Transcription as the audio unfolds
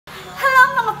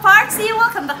Partsy!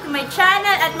 Welcome back to my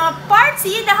channel. At mga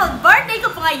Partsy, dahil birthday ko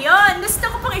po ngayon, gusto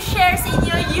ko pong i-share sa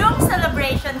inyo yung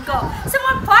celebration ko. So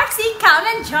mga Partsy, come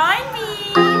and join me!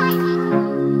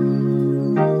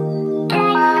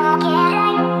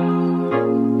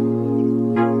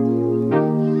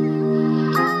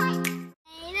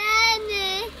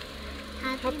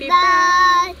 Happy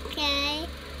birthday,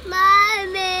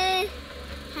 Mommy!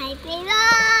 Happy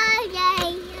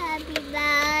birthday, happy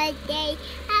birthday,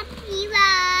 happy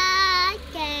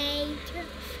birthday to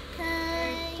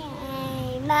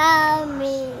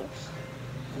Mommy.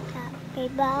 Happy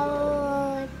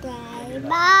birthday,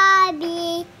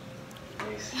 Mommy.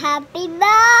 Happy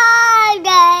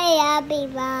birthday, happy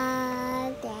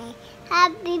birthday,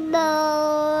 happy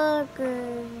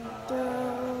birthday to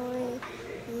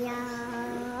you.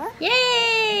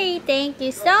 Yay! Thank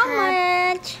you so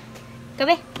much!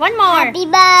 Gabi, one more! Happy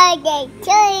birthday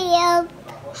to you.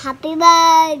 Happy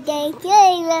birthday to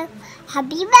you.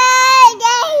 Happy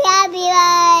birthday, happy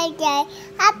birthday,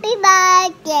 happy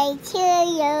birthday to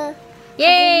you.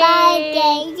 Yay! Happy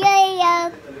birthday to you.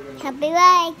 Happy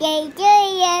birthday to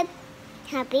you.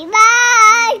 Happy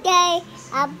birthday,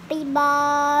 happy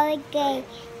birthday,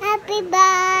 happy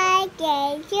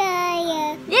birthday to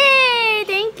you. Yay!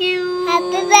 Thank you!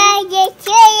 Happy birthday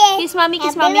to you. Kiss mommy,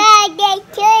 kiss Happy mommy. birthday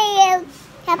to you.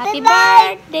 Happy Happy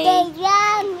birthday. birthday,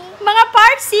 Mommy. Mga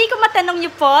Partsy, kung matanong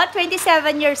niyo po,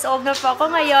 27 years old na po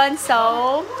ako ngayon. So,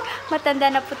 matanda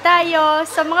na po tayo.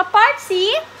 So, mga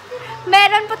Partsy,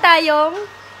 meron po tayong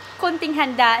kunting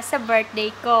handa sa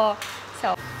birthday ko.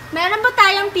 So, meron po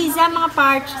tayong pizza, mga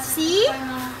Partsy.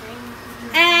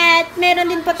 At meron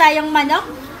din po tayong manok.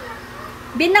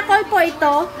 Binakol po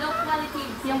ito.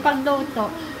 Yung pagluto.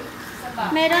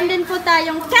 Meron din po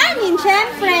tayong kanin,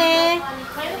 syempre.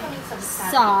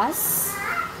 Sauce.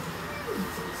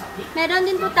 Meron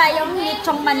din po tayong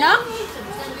lechong manok.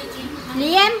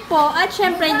 Liempo. At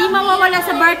syempre, hindi mawawala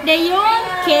sa birthday yung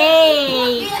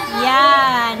cake.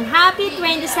 Yan. Happy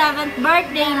 27th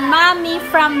birthday, Mommy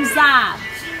from Zap.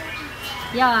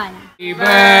 Yan. Happy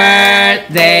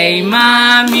birthday,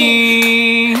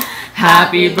 Mommy.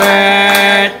 Happy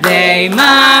birthday,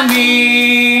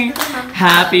 Mommy.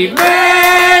 Happy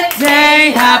birthday,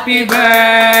 happy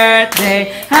birthday,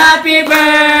 happy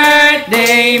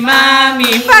birthday,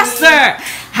 Mommy. Faster!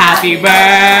 Happy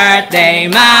birthday,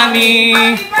 Mommy.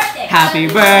 Happy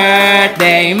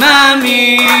birthday,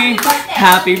 Mommy.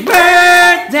 Happy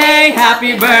birthday,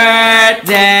 happy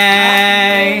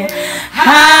birthday.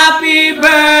 Happy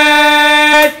birthday,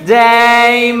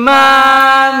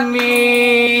 Mommy.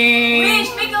 Wish!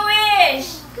 Make a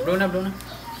wish! Bruna.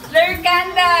 Blur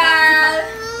candle!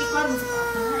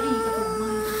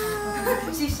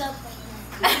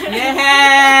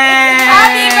 Yay!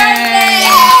 Happy birthday!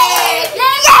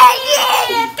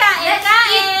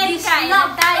 Kain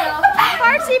tayo.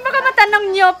 Partsy, baka matanong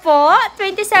nyo po,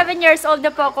 27 years old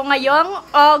na po ako ngayong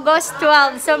August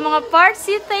 12. So mga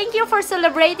Partsy, thank you for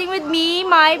celebrating with me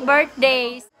my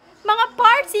birthdays. Mga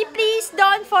Partsy, please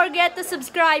don't forget to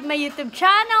subscribe my YouTube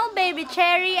channel, Baby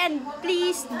Cherry, and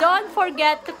please don't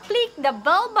forget to click the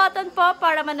bell button po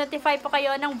para ma-notify po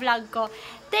kayo ng vlog ko.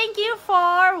 Thank you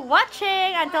for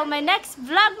watching. Until my next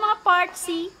vlog, mga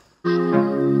Partsy.